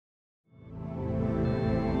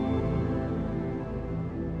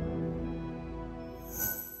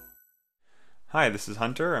Hi, this is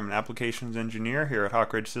Hunter. I'm an applications engineer here at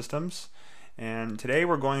Hawk Ridge Systems, and today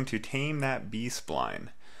we're going to tame that B-Spline.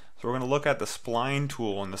 So we're going to look at the spline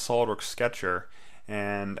tool in the SolidWorks Sketcher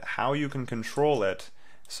and how you can control it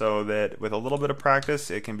so that with a little bit of practice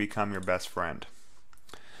it can become your best friend.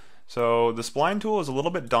 So the spline tool is a little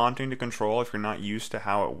bit daunting to control if you're not used to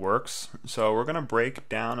how it works. So we're going to break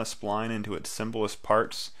down a spline into its simplest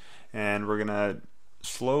parts, and we're going to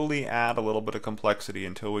slowly add a little bit of complexity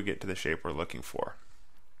until we get to the shape we're looking for.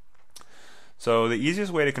 So the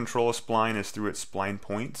easiest way to control a spline is through its spline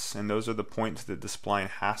points, and those are the points that the spline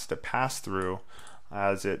has to pass through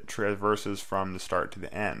as it traverses from the start to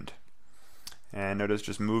the end. And notice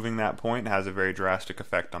just moving that point has a very drastic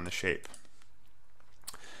effect on the shape.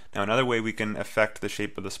 Now another way we can affect the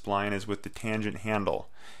shape of the spline is with the tangent handle.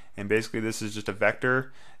 And basically this is just a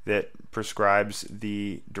vector that prescribes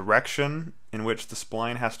the direction in which the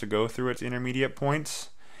spline has to go through its intermediate points,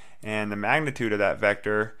 and the magnitude of that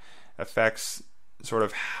vector affects sort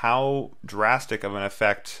of how drastic of an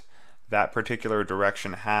effect that particular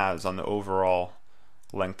direction has on the overall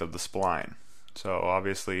length of the spline. So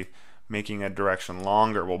obviously making a direction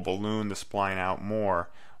longer will balloon the spline out more,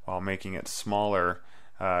 while making it smaller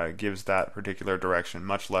gives that particular direction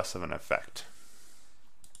much less of an effect.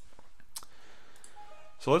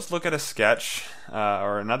 So let's look at a sketch,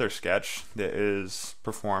 or another sketch, that is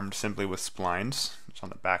performed simply with splines. It's on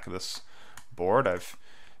the back of this board. I've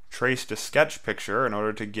traced a sketch picture in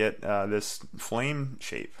order to get this flame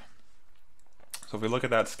shape. So if we look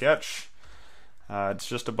at that sketch, it's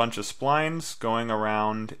just a bunch of splines going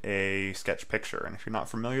around a sketch picture. And if you're not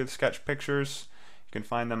familiar with sketch pictures, you can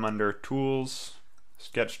find them under Tools,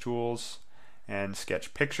 Sketch Tools, and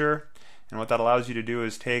Sketch Picture. And what that allows you to do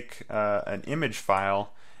is take an image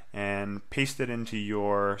file and paste it into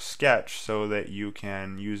your sketch so that you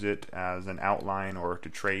can use it as an outline or to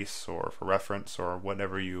trace or for reference or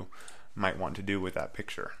whatever you might want to do with that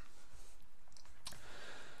picture.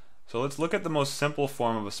 So let's look at the most simple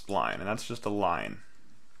form of a spline, and that's just a line.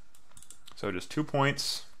 So just 2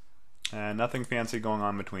 points and nothing fancy going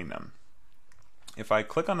on between them. If I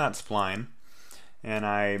click on that spline and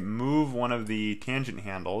I move one of the tangent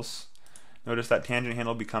handles, notice that tangent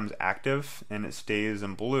handle becomes active and it stays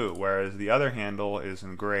in blue, whereas the other handle is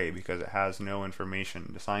in gray because it has no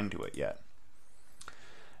information assigned to it yet.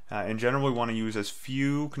 In general, we want to use as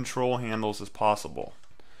few control handles as possible.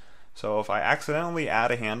 So if I accidentally add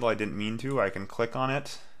a handle I didn't mean to, I can click on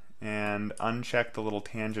it and uncheck the little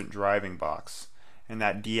tangent driving box, and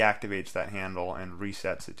that deactivates that handle and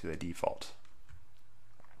resets it to the default.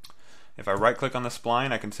 If I right click on the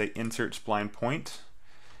spline, I can say Insert Spline Point.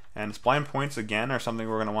 And spline points, again, are something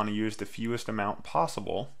we're going to want to use the fewest amount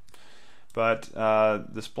possible. But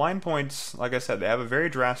the spline points, like I said, they have a very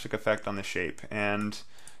drastic effect on the shape. And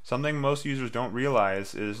something most users don't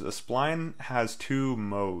realize is the spline has two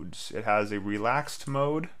modes. It has a relaxed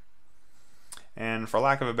mode, and for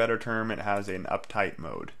lack of a better term, it has an uptight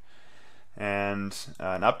mode. And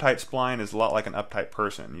an uptight spline is a lot like an uptight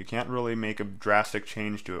person. You can't really make a drastic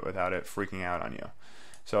change to it without it freaking out on you.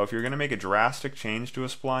 So if you're going to make a drastic change to a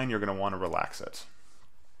spline, you're going to want to relax it.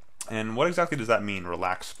 And what exactly does that mean,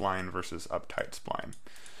 relaxed spline versus uptight spline?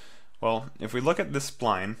 Well, if we look at this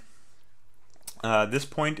spline, this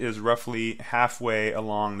point is roughly halfway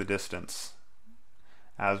along the distance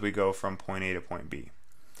as we go from point A to point B.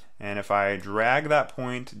 And if I drag that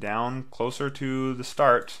point down closer to the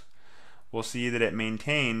start, we'll see that it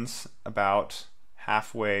maintains about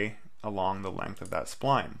halfway along the length of that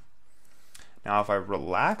spline. Now if I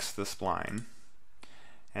relax the spline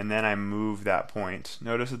and then I move that point,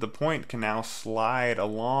 notice that the point can now slide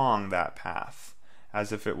along that path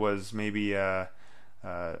as if it was maybe a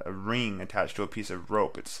ring attached to a piece of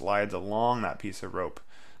rope. It slides along that piece of rope.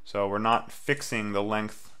 So we're not fixing the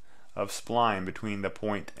length of spline between the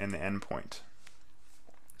point and the end point.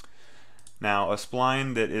 Now a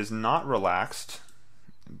spline that is not relaxed,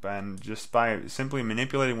 and just by simply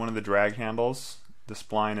manipulating one of the drag handles, the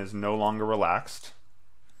spline is no longer relaxed.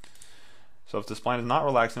 So if the spline is not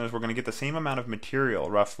relaxed, notice we're going to get the same amount of material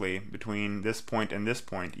roughly between this point and this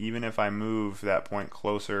point, even if I move that point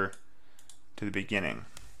closer to the beginning.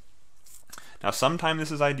 Now sometimes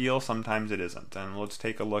this is ideal, sometimes it isn't, and let's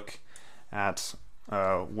take a look at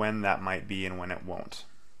when that might be and when it won't.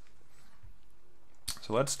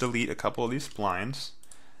 So let's delete a couple of these splines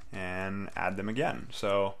and add them again.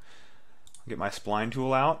 So get my spline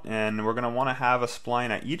tool out, and we're going to want to have a spline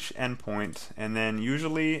at each endpoint, and then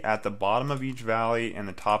usually at the bottom of each valley and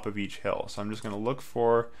the top of each hill. So I'm just going to look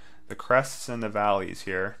for the crests and the valleys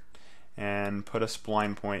here and put a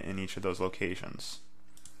spline point in each of those locations.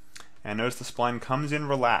 And notice the spline comes in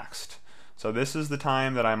relaxed. So this is the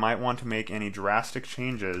time that I might want to make any drastic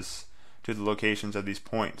changes to the locations of these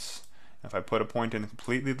points. If I put a point in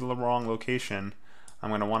completely the wrong location, I'm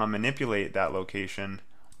going to want to manipulate that location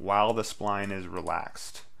while the spline is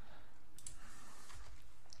relaxed.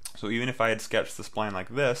 So even if I had sketched the spline like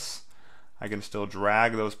this, I can still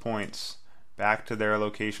drag those points back to their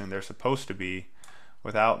location they're supposed to be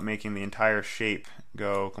without making the entire shape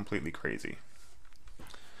go completely crazy.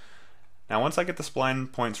 Now once I get the spline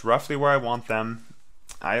points roughly where I want them,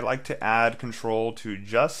 I like to add control to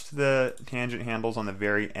just the tangent handles on the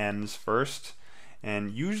very ends first,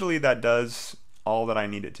 and usually that does all that I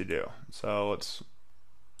need it to do. So let's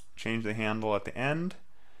change the handle at the end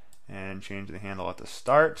and change the handle at the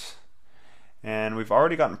start, and we've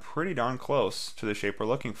already gotten pretty darn close to the shape we're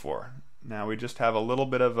looking for. Now we just have a little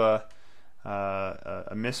bit of a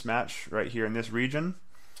mismatch right here in this region.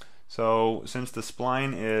 So since the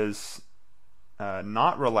spline is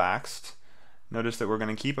not relaxed, notice that we're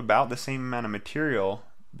going to keep about the same amount of material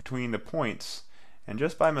between the points, and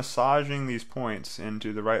just by massaging these points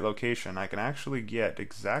into the right location I can actually get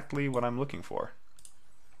exactly what I'm looking for.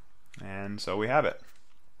 And so we have it.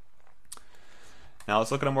 Now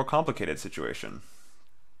let's look at a more complicated situation.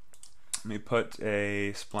 Let me put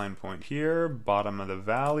a spline point here, bottom of the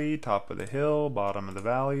valley, top of the hill, bottom of the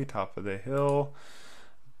valley, top of the hill,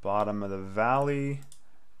 bottom of the valley,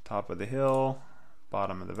 top of the hill,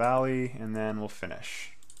 bottom of the valley, and then we'll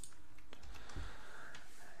finish.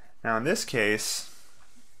 Now in this case,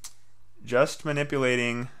 just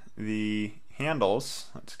manipulating the handles,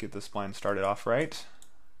 let's get the spline started off right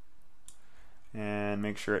and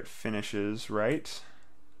make sure it finishes right,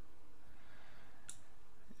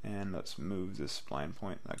 and let's move this spline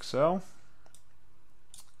point like so.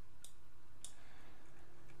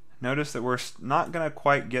 Notice that we're not going to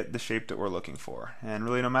quite get the shape that we're looking for, and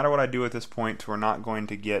really no matter what I do at this point we're not going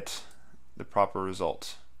to get the proper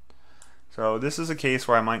result. So this is a case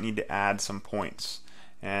where I might need to add some points,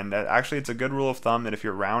 and actually it's a good rule of thumb that if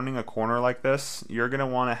you're rounding a corner like this, you're going to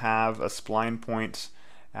want to have a spline point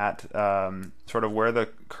at sort of where the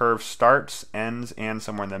curve starts, ends, and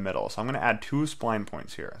somewhere in the middle. So I'm going to add 2 spline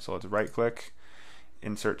points here. So let's right click,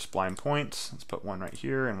 insert spline points. Let's put one right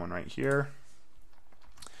here and one right here,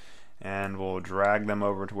 and we'll drag them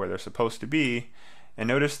over to where they're supposed to be. And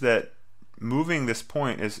notice that moving this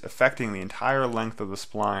point is affecting the entire length of the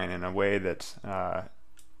spline in a way that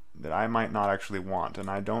that I might not actually want, and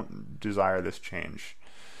I don't desire this change.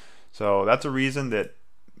 So that's a reason that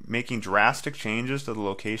making drastic changes to the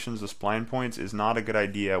locations of spline points is not a good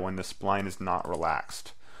idea when the spline is not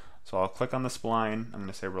relaxed. So I'll click on the spline, I'm going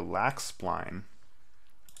to say relax spline,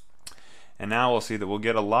 and now we'll see that we'll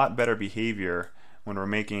get a lot better behavior when we're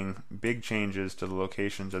making big changes to the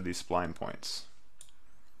locations of these spline points.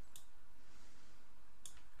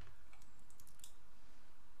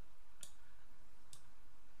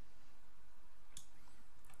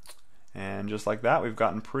 And just like that, we've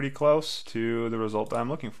gotten pretty close to the result that I'm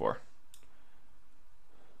looking for.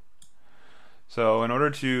 So in order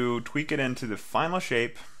to tweak it into the final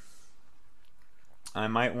shape, I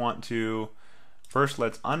might want to first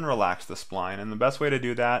let's unrelax the spline, and the best way to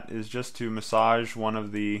do that is just to massage one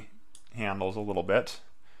of the handles a little bit,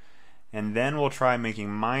 and then we'll try making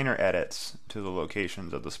minor edits to the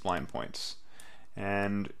locations of the spline points.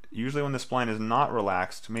 And usually when the spline is not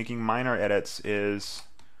relaxed, making minor edits is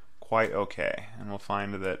quite okay, and we'll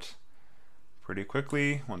find that pretty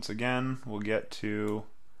quickly. Once again, we'll get to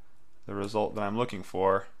the result that I'm looking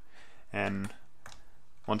for, and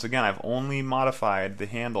once again I've only modified the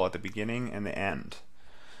handle at the beginning and the end.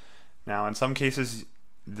 Now in some cases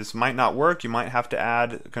this might not work. You might have to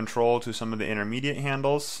add control to some of the intermediate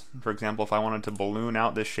handles. For example, if I wanted to balloon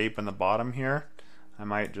out this shape in the bottom here, I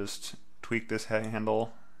might just tweak this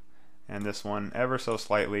handle and this one ever so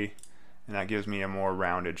slightly, and that gives me a more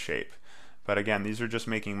rounded shape. But again, these are just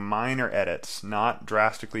making minor edits, not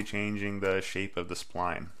drastically changing the shape of the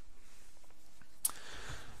spline.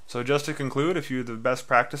 So just to conclude, a few of the best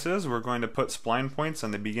practices, we're going to put spline points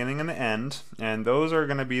on the beginning and the end, and those are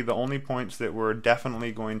going to be the only points that we're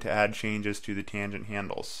definitely going to add changes to the tangent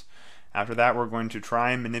handles. After that, we're going to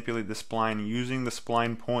try and manipulate the spline using the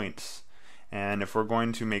spline points. And if we're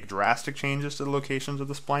going to make drastic changes to the locations of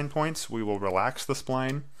the spline points, we will relax the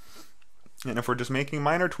spline. And if we're just making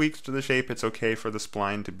minor tweaks to the shape, it's okay for the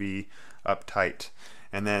spline to be uptight.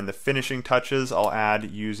 And then the finishing touches I'll add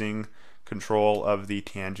using control of the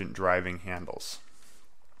tangent driving handles.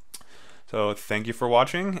 So thank you for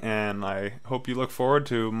watching, and I hope you look forward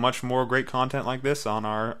to much more great content like this on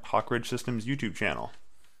our Hawk Ridge Systems YouTube channel.